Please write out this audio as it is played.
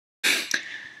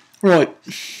Right.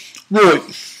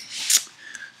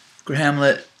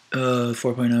 Grahamlet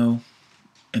 4.0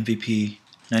 MVP,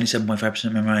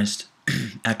 97.5% memorized.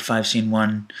 Act 5, Scene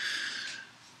 1.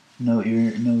 No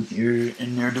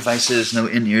in-ear devices. No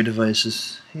in-ear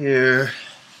devices here.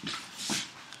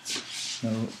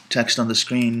 No text on the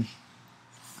screen.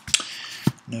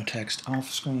 No text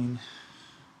off screen.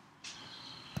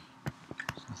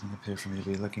 There's nothing up here for me to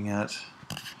be looking at.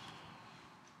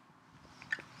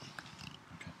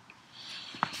 Okay.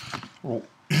 Oh.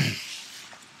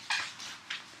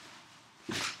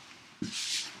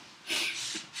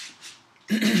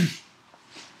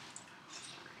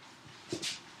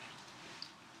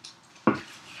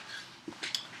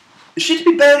 Is she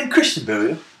to be buried in Christian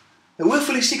burial, that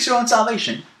wilfully seeks her own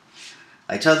salvation?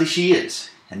 I tell thee she is,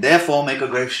 and therefore make her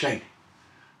grave straight.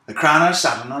 The crown her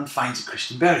saddle on finds a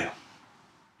Christian burial.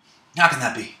 How can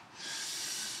that be?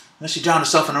 Unless she drowned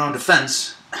herself in her own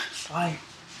defence, why,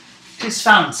 'tis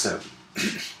found so.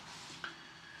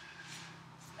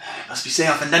 Must be say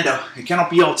offendendo, it cannot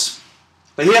be else.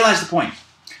 But here lies the point.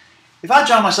 If I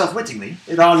drown myself wittingly,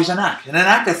 it argues an act, and an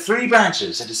act hath three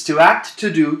branches. It is to act,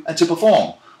 to do, and to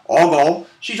perform. All,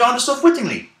 she drowned herself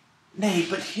wittingly. Nay,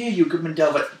 but here you, goodman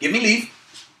Delver, give me leave.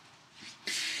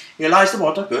 Here lies the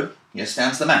water, good. Here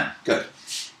stands the man, good.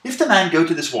 If the man go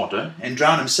to this water, and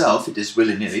drown himself, it is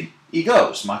willy-nilly, he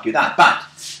goes, mark you that. But,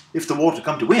 if the water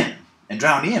come to him, and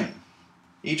drown him,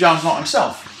 he drowns not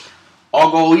himself.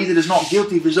 All he that is not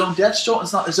guilty of his own death,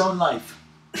 shortens not his own life.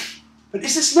 But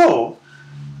is this law?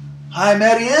 High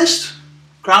Mary is,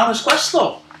 crown is quest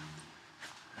law.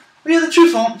 We hear the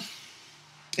truth on.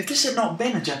 If this had not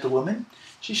been a gentlewoman,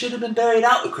 she should have been buried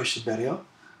out of Christian burial.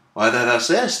 Why that thou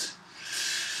sayest.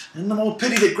 And the more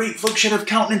pity that great folk should have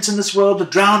countenance in this world to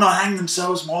drown or hang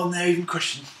themselves more than they're even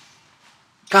Christian.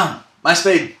 Come, my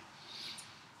spade.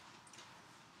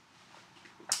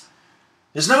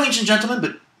 There's no ancient gentleman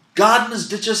but gardeners,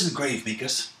 ditchers, and grave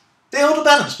makers. They hold a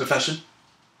Benham's profession.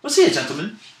 Was he a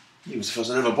gentleman? He was the first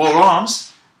that ever bore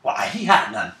arms. Why, he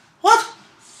had none. What?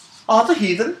 Art a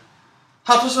heathen?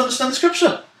 Help us to understand the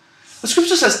scripture. The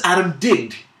scripture says Adam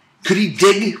digged. Could he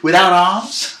dig without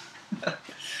arms?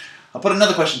 I'll put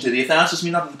another question to thee. If thou answerest me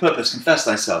not of the purpose, confess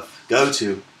thyself. Go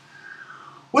to.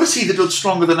 What is he that builds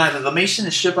stronger than either the mason,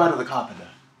 his shipwright, or the carpenter?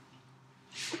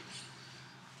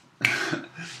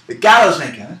 The gallows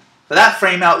maker. For that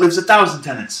frame outlives 1,000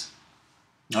 tenants.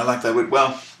 I like that wit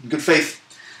well. In good faith,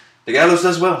 the gallows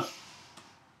does well.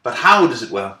 But how does it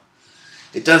well?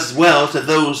 It does well to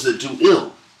those that do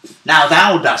ill. Now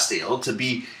thou dost ill to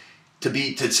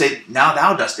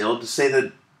say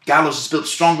that gallows is built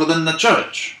stronger than the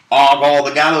church. All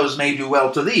the gallows may do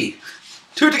well to thee.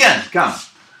 To it again, come.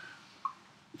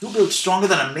 Who builds stronger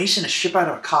than a mason, a shipwright,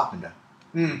 or a carpenter?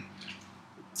 Mary,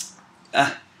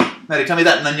 tell me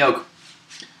that and then yoke.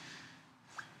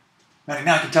 Mary,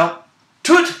 now I can tell.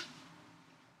 To it!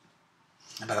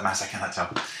 And by the mass I cannot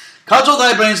tell. Cudgel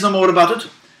thy brains no more about it.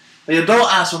 For your dull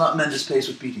ass will not mend his pace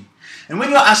with beating. And when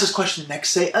your ass is questioned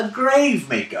next, say, a grave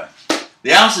maker.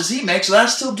 The asses he makes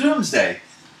last till doomsday.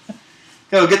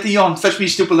 Go, get thee on, fetch me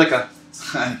stupid liquor.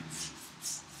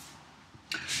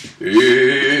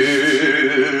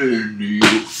 In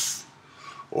youth,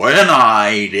 when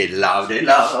I did love,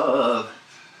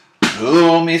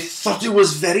 oh, me thought it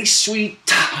was very sweet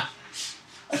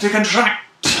to contract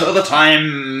the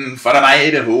time for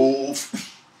my behoof.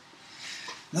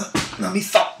 No, me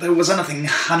thought there was anything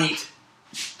honeyed.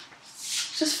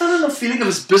 Just found no feeling of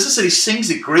his business that he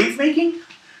sings at grave making.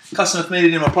 Custom hath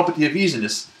made him a property of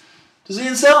easiness. Does he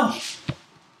himself?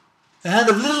 The hand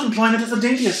of little employment of the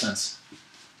daintier sense.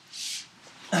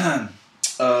 Have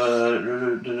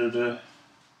the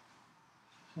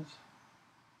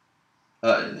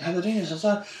daintier sense.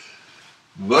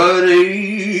 But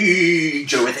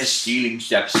age with his stealing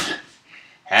steps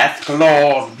hath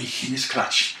clawed me in his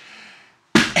clutch,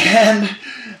 and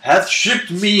hath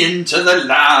shipped me into the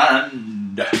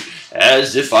land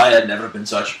as if I had never been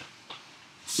such.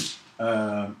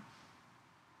 That's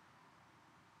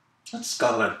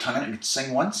got a little tongue in it. You could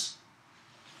sing once.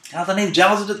 How the knave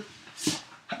jowls it to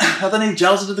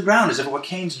the ground as if it were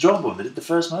Cain's jawbone that did the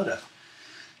first murder.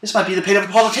 This might be the pate of a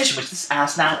politician, which this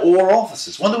ass now o'er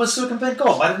offices. One that would circumvent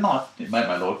God, might it not? It might,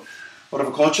 my lord. What of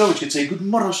a culture which could say, good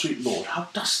morrow, sweet lord, how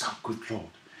dost thou, good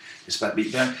lord? This might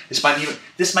be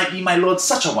my lord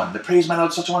such a one, that praised my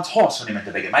lord such a one's horse when he meant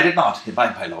to beg it. Might it not? It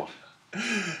might, my lord.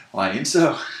 Why, and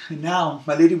so, and now,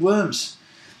 my lady Worms,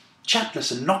 chapless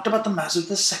and knocked about the mass of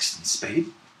the sexton's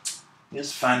spade.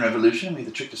 Here's a fine revolution, and we have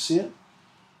the trick to see it.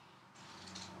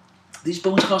 These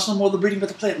bones cost no more than breeding but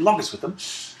to play at loggers with them.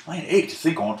 I ain't ache to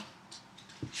think on't.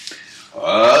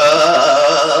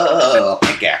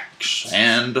 axe,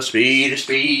 and a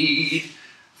spade,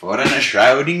 for an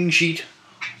shrouding sheet.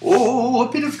 Oh,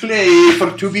 a bit of clay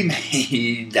for to be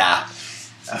made,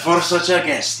 for such a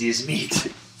guest is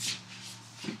meet.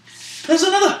 There's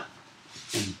another.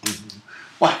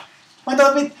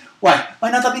 Why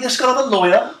not that be the skull of a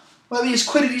lawyer? Where are his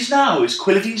qualities now? His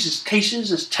qualities, his cases,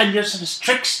 his tenures, and his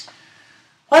tricks?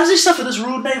 Why does he suffer this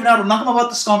rude knave now to knock him about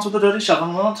the sconce with a dirty shovel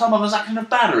and on top of his acting of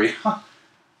battery?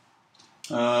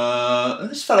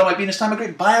 This fellow might be in his time a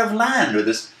great buyer of land, with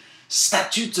his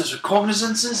statutes, his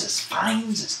recognizances, his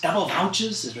fines, his double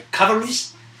vouchers, his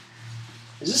recoveries.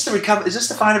 Is this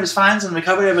the fine of his fines and the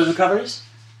recovery of his recoveries?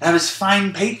 Have his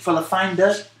fine pate full of fine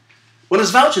dirt? Well,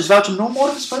 his vouchers vouch him no more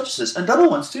of his purchases, and double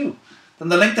ones too, than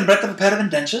the length and breadth of a pair of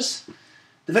indentures.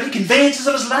 The very conveyances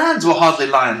of his lands will hardly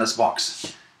lie in this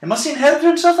box. He must he inherit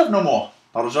himself have no more.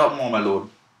 I'll drop more, my lord.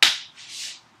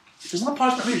 There's not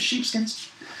parchment made of sheepskins.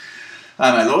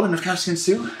 Aye, my lord, and of calfskins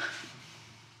too.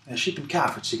 A sheep and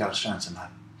calf which he got a strand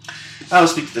sometime. I will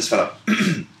speak to this fellow.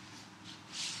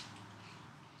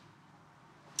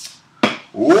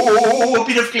 Oh, a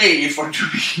bit of clay for to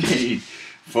be made,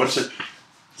 for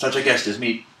such a guest as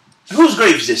me. Whose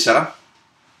grave is this, sir?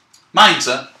 Mine,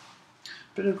 sir.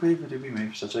 Bit of grave to be made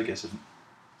for such a guest as me.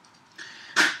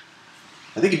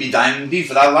 I think he'd be dying indeed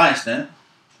for that line, sir.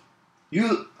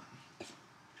 You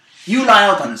lie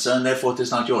out on it, sir, and therefore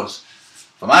 'tis not yours.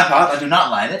 For my part, I do not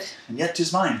lie in it, and yet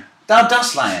 'tis mine. Thou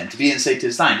dost lie in, to be and say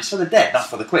 'tis thine. 'Tis for the dead, not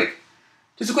for the quick.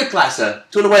 'Tis a quick lie, sir.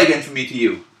 'Twill away again from me to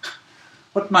you.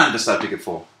 What man dost thou take it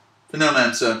for? For no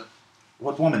man, sir.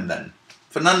 What woman, then?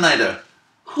 For none neither.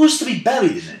 Who's to be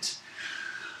buried in it?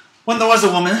 When there was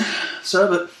a woman, sir,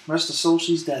 but rest her soul,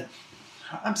 she's dead.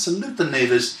 Absolute the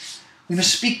neighbours. We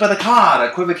must speak by the card.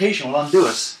 Equivocation will undo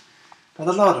us. By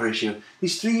the Lord, Horatio,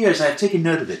 these 3 years I have taken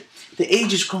note of it. The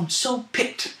age has grown so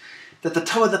picked that the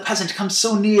toe of the peasant comes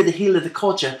so near the heel of the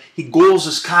courtier, he galls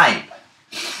his kine.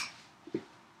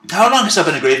 How long hast thou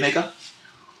been a grave maker?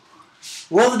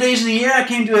 Of all the days in the year, I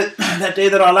came to it that day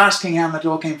that our last King Hamlet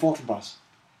all came forth from us.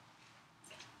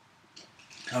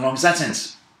 How long is that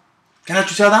since? Cannot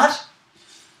you tell that?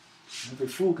 Every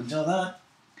fool can tell that.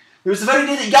 It was the very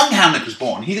day that young Hamlet was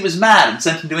born, he that was mad and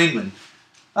sent into England.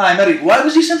 Aye, Mary, why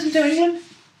was he sent into England?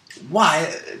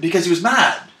 Why? Because he was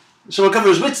mad. So recover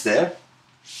his wits there.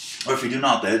 Or if we do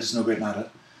not there, it's no great matter.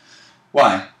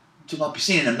 Why? It will not be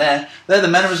seen in him there. There the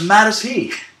men are as mad as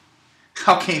he.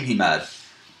 How came he mad?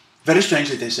 Very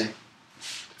strangely, they say.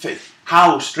 Faith,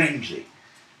 how strangely?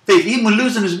 Faith, even when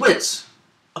losing his wits.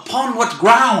 Upon what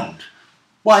ground?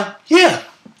 Why, here,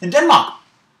 in Denmark.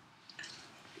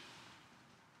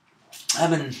 I've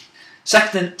been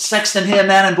sexton here,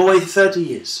 man and boy, 30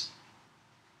 years.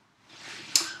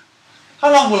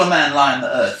 How long will a man lie on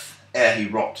the earth ere he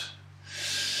rot?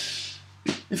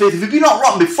 In faith, if he be not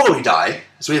rotten before he die,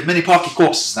 as we have many parky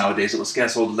corpses nowadays that will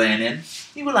scarce hold laying in,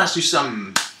 he will last you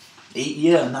some 8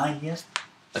 year, 9 years.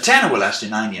 A tanner will last you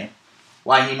 9 year.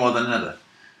 Why he more than another?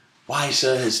 Why,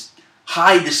 sir, his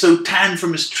hide is so tanned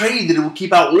from his trade that it will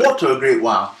keep out water a great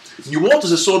while. And your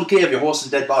water's a sore decay of your horse's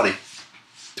dead body.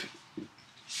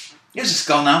 Here's a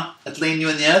skull now, that's lain you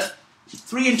in the earth.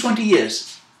 23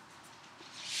 years.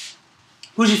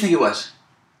 Who do you think it was?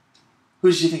 Who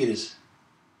do you think it is?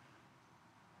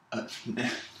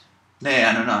 Nay,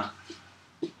 I know not.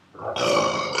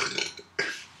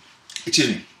 Excuse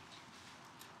me.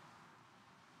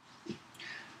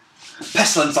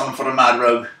 Pestilence on him for a mad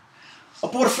rogue. I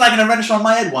bought a flagon of Rhenish on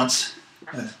my head once.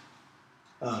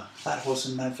 That horse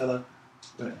and mad fellow.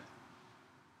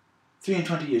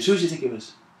 23 years. Who do you think it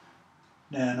was?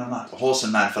 No, not. A horse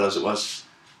and mad fellows it was.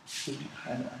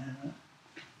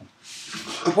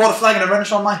 I bought a flagon of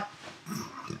Rhenish on my...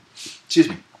 Excuse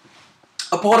me.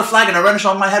 I poured a flagon of Rhenish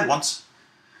on my head once.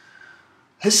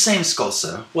 His same skull,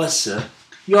 sir, was, sir,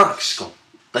 Yorick's skull,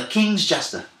 the king's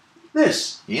jester.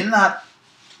 This, in that,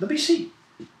 let me see.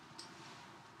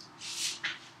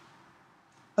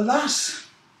 Alas,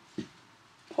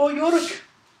 poor Yorick.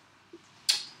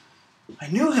 I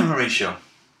knew him, Horatio,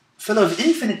 fellow of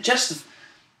infinite jest, of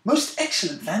most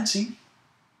excellent fancy.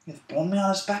 He hath borne me on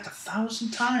his back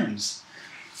 1,000 times.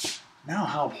 Now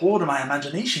how abhorred to my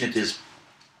imagination it is.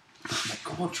 My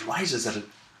gorge rises at it.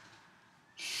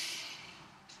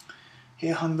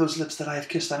 Here hung those lips that I have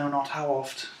kissed I know not how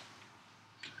oft.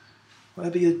 Where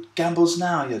be your gambols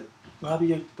now, where be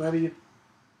your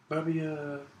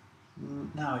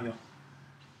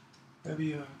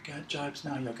jibes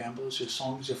now, your gambols, your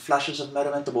songs, your flashes of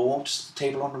merriment that were wont to the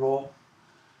table on the raw?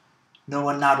 No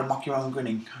one now to mock your own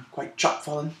grinning, I'm quite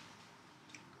chop-fallen.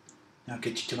 Now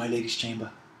get you to my lady's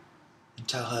chamber, and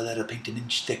tell her that a paint an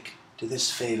inch thick, to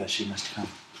this favour she must come.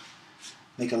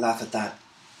 make her laugh at that.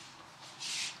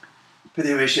 Prithee,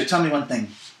 Horatio, tell me one thing.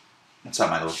 What's that,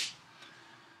 my lord?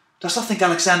 Dost thou think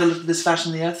Alexander looked at this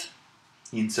fashion of the earth?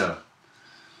 E'en so.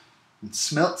 And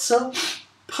smelt so?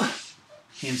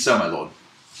 E'en so, my lord.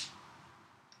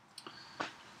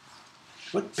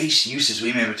 What base uses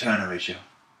we may return, Horatio?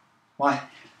 Why,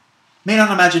 may not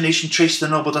imagination trace the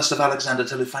noble dust of Alexander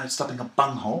till we find it stopping a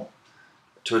bunghole?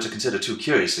 To her to consider too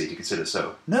curiously to consider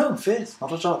so. No, faith,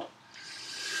 not a jot.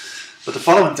 But to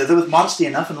follow him thither with modesty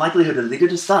enough and likelihood to lead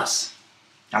it is thus.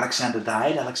 Alexander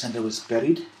died, Alexander was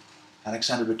buried,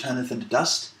 Alexander returneth into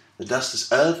dust, the dust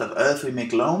is earth, of earth we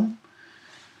make loam.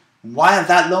 And why of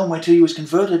that loam whereto he was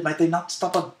converted might they not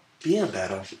stop a beer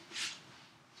barrel?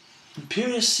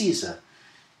 Imperious Caesar,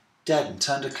 dead and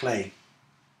turned to clay,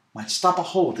 might stop a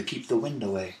hole to keep the wind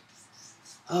away.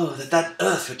 Oh, that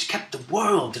earth which kept the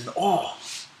world in awe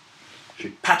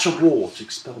should patch a wall to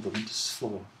expel the winter's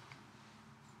flaw.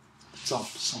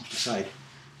 Soft aside.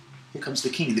 Here comes the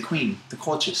king, the queen, the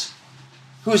courtiers.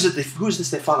 Who is this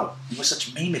they follow, and with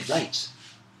such maimed lights?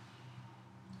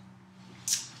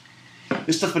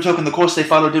 This doth betoken the course they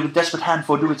follow did with desperate hand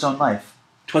fordo its own life.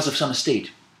 'Twas of some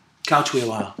estate. Couch we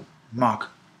awhile, mark.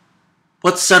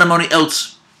 What ceremony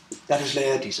else? That is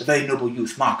Laertes, a very noble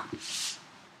youth, mark.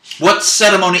 What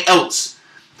ceremony else?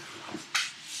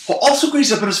 For also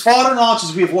Greece up in as far and large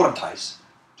as we have warranties.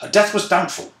 Her death was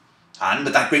doubtful, and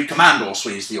with that great commando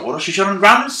sways the order, she shall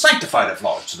unground and sanctified have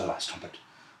lodged to the last trumpet.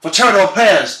 For charitable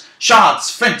prayers, shards,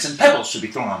 flints, and pebbles should be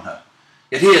thrown on her.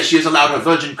 Yet here she is allowed her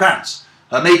virgin crowns,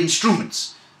 her maiden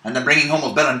struments, and the bringing home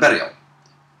of bell and burial.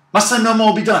 Must then no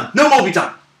more be done? No more be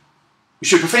done! We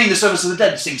should profane the service of the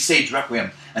dead, sing sage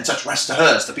requiem, and such rest to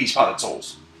hers, the peace-hearted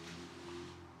souls.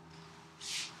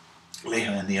 Lay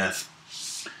her in the earth,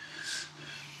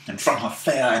 and from her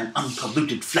fair and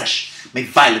unpolluted flesh may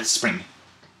violets spring.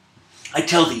 I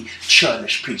tell thee,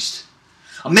 churlish priest,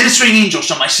 a ministering angel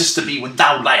shall my sister be when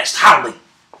thou liest howling.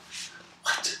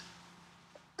 What?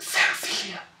 Fair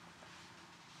Ophelia,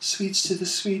 sweets to the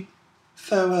sweet,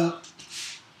 farewell.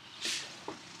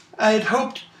 I had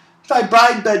hoped thy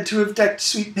bride bed to have decked,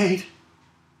 sweet maid,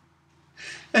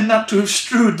 and not to have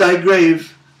strewed thy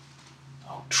grave.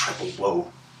 Oh, treble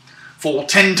woe! Fall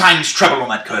 10 times treble on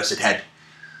that cursed head,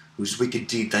 whose wicked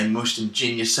deed thy most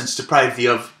ingenious sense deprived thee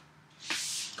of.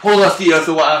 Hold off the earth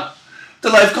awhile,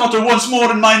 till I have caught her once more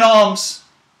in mine arms.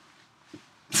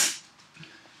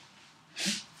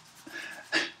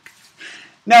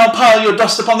 Now pile your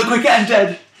dust upon the quick and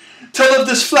dead. Tell of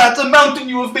this flat a mountain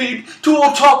you have made, to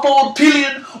o'ertop old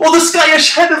Pelion, or the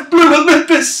skyish head of blue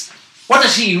Olympus. What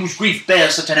is he whose grief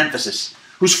bears such an emphasis,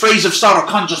 whose phrase of sorrow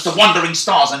conjures the wandering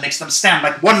stars and makes them stand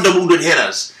like wonder-wounded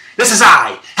heroes? This is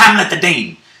I, Hamlet the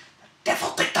Dane. The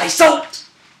devil take thy soul!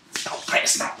 Thou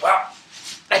prayest not well.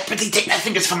 I pity take thy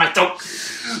fingers from my throat.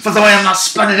 For though I am not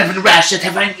splendid and rash, yet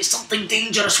have I in me something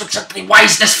dangerous which let thy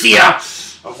wiseness fear.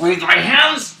 Away thy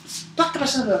hands! Dr.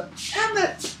 Messenger,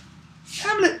 Hamlet!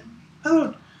 Hamlet! My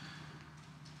lord.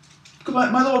 Good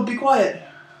my lord, be quiet.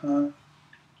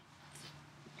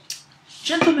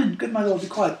 Gentlemen, good my lord, be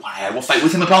quiet. Why, I will fight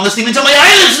with him upon this theme until my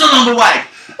eyelids no longer wag.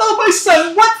 Oh, my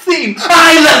son, what theme?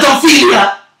 I loved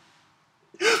Ophelia!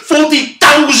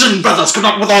 40,000 brothers could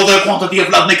not with all their quantity of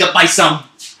love make up my sum.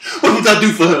 What wilt thou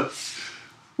do for her?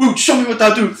 Wound, show me what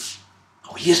thou do.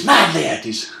 Oh, he is mad,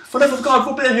 Laertes. For love of God,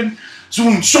 forbear him.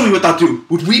 Wound, show me what thou do.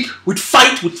 Would weep, would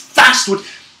fight, would fast, would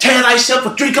tear thyself,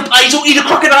 would drink up eyes, or eat a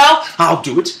crocodile. I'll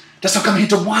do it. Dost thou come here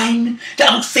to whine, to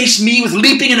outface me with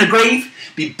leaping in a grave?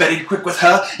 Be buried quick with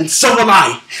her, and so will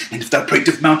I. And if thou prate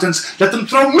of mountains, let them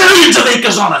throw millions of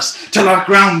acres on us, till our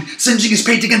ground, singeing his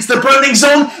pate against the burning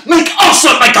zone, make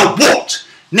also like a wart.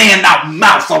 Nay, and thou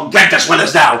mouth, I'll rant as well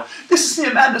as thou. This is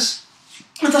mere madness.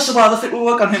 And thus a while the fit will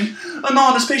work on him.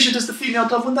 Anon, as patient as the female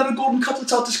dove, when that her golden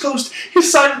couplets are disclosed,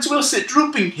 his silence will sit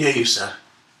drooping. Hear you, sir.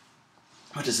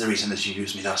 What is the reason that you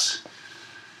use me thus?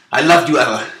 I loved you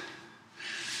ever.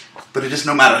 But it is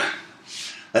no matter.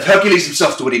 Let Hercules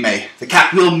himself do what he may. The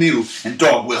cat will mew, and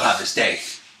dog will have his day.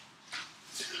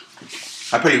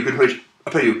 I pray you,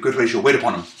 good Horatio, wait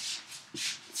upon him.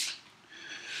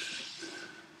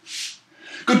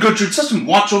 Good Gertrude, set some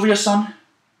watch over your son.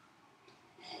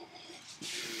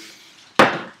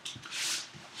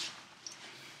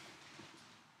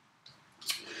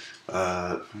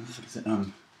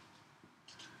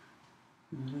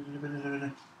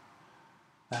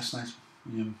 Last night,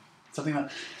 something like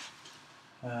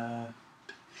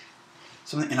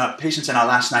something in our patience in our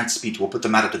last night's speech will put the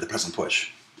matter to the present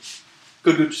push.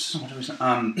 Good.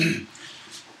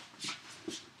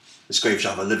 This grave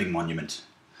shall have a living monument.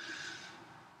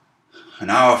 An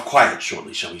hour of quiet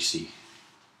shortly shall we see.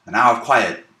 An hour of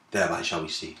quiet thereby shall we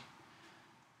see.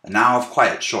 And now of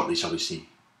quiet shortly shall we see.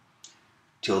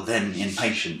 Till then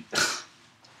impatient.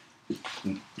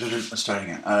 Let's start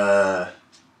again.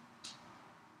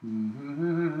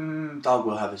 Dog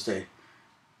will have his day.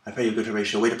 I pray you good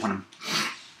Horatio, wait upon him.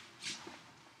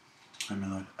 Oh my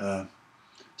Lord.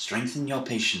 Strengthen your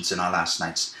patience in our last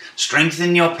nights.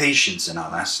 Strengthen your patience in our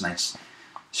last nights.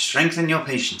 Strengthen your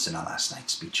patience in our last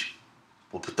night's speech.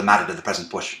 We'll put the matter to the present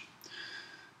push.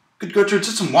 Good Gertrude,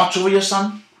 sit some watch over your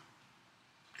son.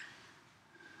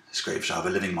 This grave shall have a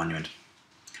living monument.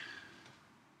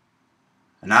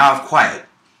 An hour of quiet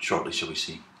shortly shall we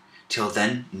see. Till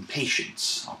then, in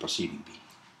patience, our proceeding be.